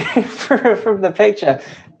everything from the picture.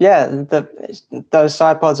 Yeah, those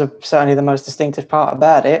side pods are certainly the most distinctive part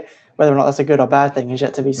about it. Whether or not that's a good or bad thing is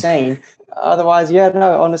yet to be seen. Otherwise, yeah,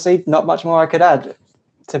 no, honestly, not much more I could add,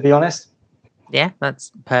 to be honest. Yeah,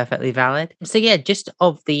 that's perfectly valid. So yeah, just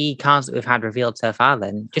of the cars that we've had revealed so far,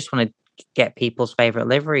 then just want to get people's favorite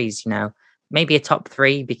liveries, maybe a top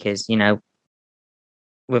three, because,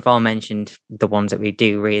 we've all mentioned the ones that we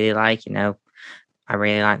do really like. I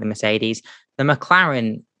really like the Mercedes. The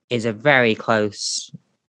McLaren is a very close,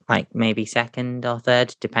 like maybe second or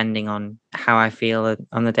third, depending on how I feel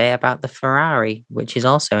on the day about the Ferrari, which is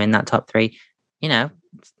also in that top three.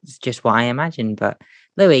 It's just what I imagine. But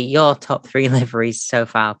Louis, your top three liveries so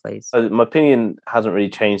far, please. My opinion hasn't really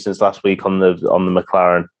changed since last week on the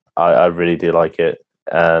McLaren. I really do like it,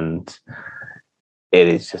 and it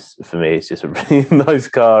is just, for me, it's just a really nice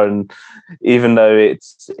car. And even though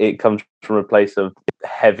it comes from a place of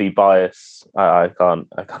heavy bias, I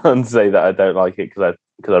can't say that I don't like it, because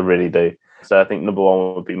I really do. So I think number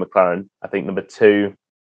one would be McLaren. I think number two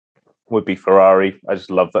would be Ferrari. I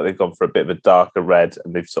just love that they've gone for a bit of a darker red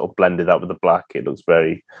and they've sort of blended that with the black. It looks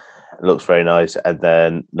very nice. And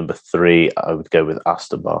then number three, I would go with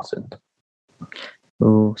Aston Martin.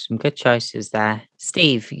 Ooh, some good choices there.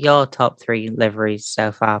 Steve, your top three liveries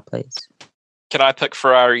so far, please. Can I pick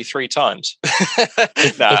Ferrari three times?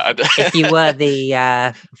 If you were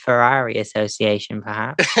the Ferrari Association,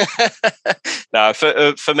 perhaps. No,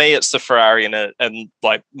 for me, it's the Ferrari and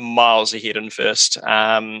like miles ahead in first.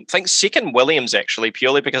 I think second, Williams, actually,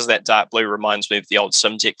 purely because that dark blue reminds me of the old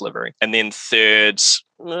Simtech livery. And then third,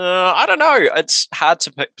 I don't know. It's hard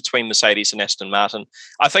to pick between Mercedes and Aston Martin.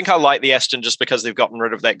 I think I like the Aston just because they've gotten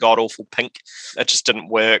rid of that god-awful pink. It just didn't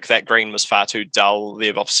work. That green was far too dull.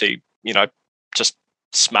 They've obviously, just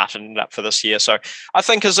smartened it up for this year. So I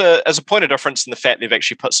think as a point of difference in the fact they've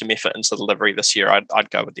actually put some effort into the livery this year, I'd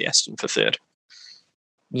go with the Aston for third.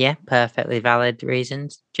 Yeah, perfectly valid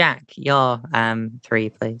reasons. Jack, your three,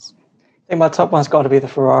 please. think my top one's got to be the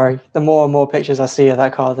Ferrari. The more and more pictures I see of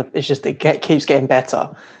that car, it keeps getting better,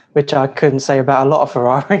 which I couldn't say about a lot of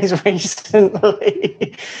Ferraris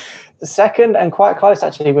recently. The second, and quite close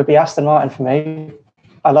actually, would be Aston Martin for me.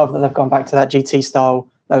 I love that they've gone back to that GT style,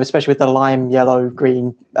 especially with the lime yellow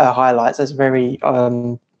green highlights. That's very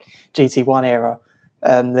GT1 era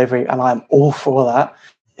livery, and I'm all for that.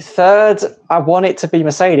 Third, I want it to be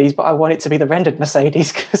Mercedes, but I want it to be the rendered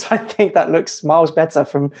Mercedes because I think that looks miles better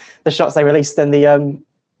from the shots they released than the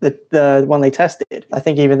one they tested. I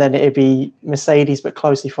think even then it'd be Mercedes, but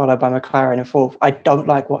closely followed by McLaren in fourth. I don't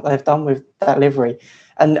like what they've done with that livery,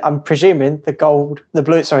 and I'm presuming the blue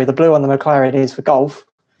on the McLaren is for golf,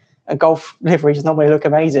 and golf liveries normally look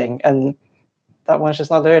amazing, and that one's just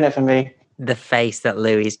not doing it for me. The face that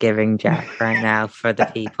Louis giving Jack right now for the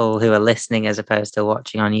people who are listening as opposed to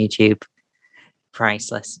watching on YouTube.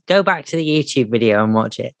 Priceless. Go back to the YouTube video and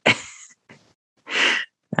watch it.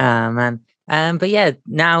 Man. But yeah,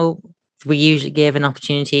 now we usually give an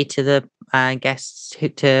opportunity to the guests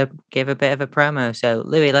to give a bit of a promo. So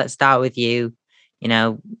Louis, let's start with you.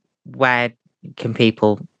 Where can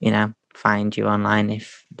people, find you online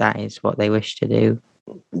if that is what they wish to do?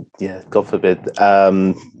 Yeah, God forbid they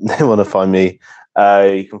want to find me.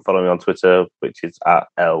 You can follow me on Twitter, which is at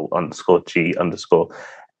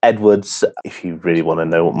L_G_Edwards. If you really want to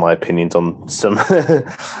know what my opinions on some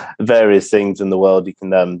various things in the world, you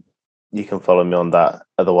can follow me on that.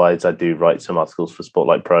 Otherwise, I do write some articles for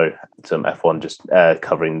Spotlight Pro, some F1, just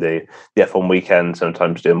covering the F1 weekend,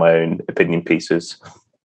 sometimes doing my own opinion pieces.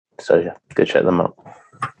 So yeah, go check them out.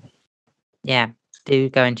 Yeah.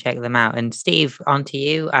 Do go and check them out. And Steve, on to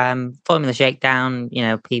you. Formula Shakedown,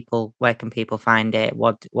 where can people find it?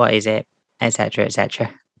 What is it? Etc.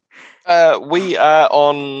 etc. We are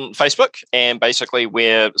on Facebook, and basically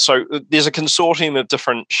there's a consortium of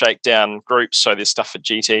different shakedown groups. So there's stuff for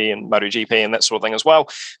GT and MotoGP and that sort of thing as well.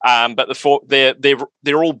 But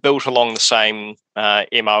they're all built along the same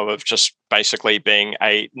MO of just basically being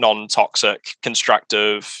a non-toxic,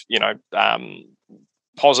 constructive,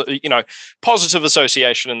 positive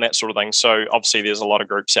association and that sort of thing. So obviously there's a lot of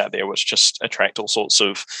groups out there which just attract all sorts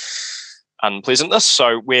of unpleasantness.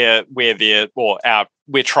 So we're there,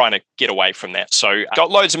 we're trying to get away from that. So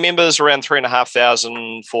got loads of members, around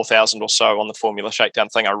 3,500, 4,000 or so on the Formula Shakedown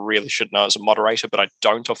thing. I really should know as a moderator, but I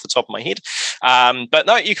don't off the top of my head. But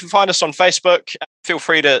no, you can find us on Facebook. Feel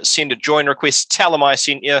free to send a join request. Tell them I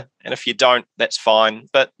sent you. And if you don't, that's fine.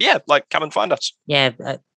 But yeah, come and find us. Yeah,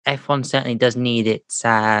 F1 certainly does need its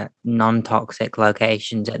non-toxic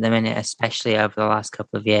locations at the minute, especially over the last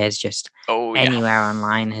couple of years. Just anywhere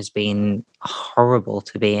online has been horrible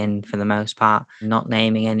to be in for the most part. Not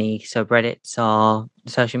naming any subreddits or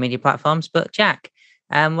social media platforms. But Jack,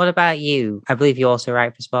 what about you? I believe you also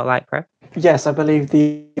write for Spotlight Pro. Yes, I believe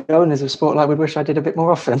the owners of Spotlight would wish I did a bit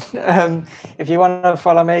more often. If you want to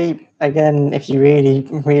follow me, again, if you really,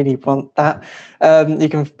 really want that, you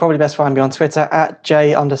can probably best find me on Twitter at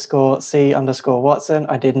J_C_Watson.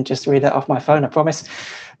 I didn't just read that off my phone, I promise.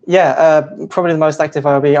 Yeah, probably the most active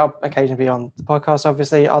I'll occasionally be on the podcast,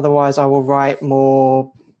 obviously. Otherwise, I will write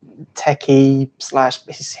more techie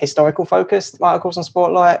 / historical focused articles on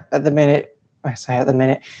Spotlight. At the minute,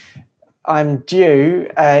 I'm due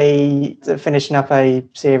finishing up a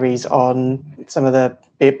series on some of the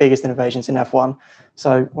biggest innovations in F1.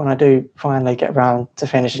 So when I do finally get around to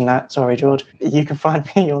finishing that, sorry, George, you can find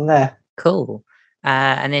me on there. Cool.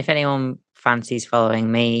 And if anyone fancies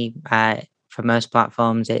following me, for most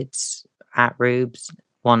platforms, it's at Rubes,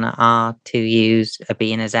 1 R, 2 U's, a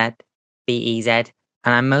B and a Z, BEZ.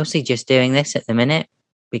 And I'm mostly just doing this at the minute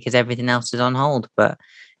because everything else is on hold. But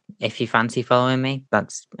if you fancy following me,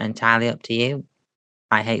 that's entirely up to you.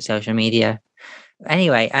 I hate social media.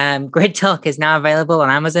 Anyway, Grid Talk is now available on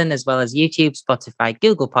Amazon as well as YouTube, Spotify,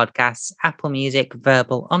 Google Podcasts, Apple Music,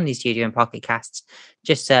 Verbal, Omni Studio, and Pocket Casts.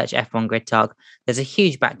 Just search F1 Grid Talk. There's a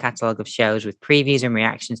huge back catalogue of shows with previews and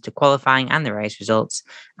reactions to qualifying and the race results,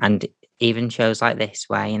 and even shows like this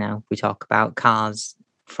where, we talk about cars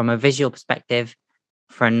from a visual perspective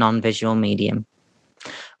for a non-visual medium.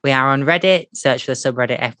 We are on Reddit, search for the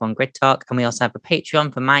subreddit F1 Grid Talk, and we also have a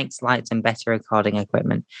Patreon for mics, lights, and better recording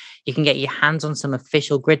equipment. You can get your hands on some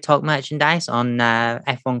official Grid Talk merchandise on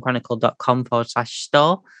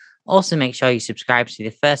f1chronicle.com/store. Also, make sure you subscribe to be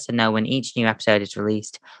the first to know when each new episode is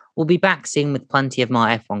released. We'll be back soon with plenty of more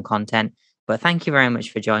F1 content, but thank you very much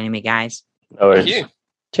for joining me, guys. No worries. Thank you.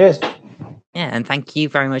 Cheers. Yeah, and thank you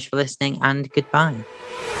very much for listening, and goodbye.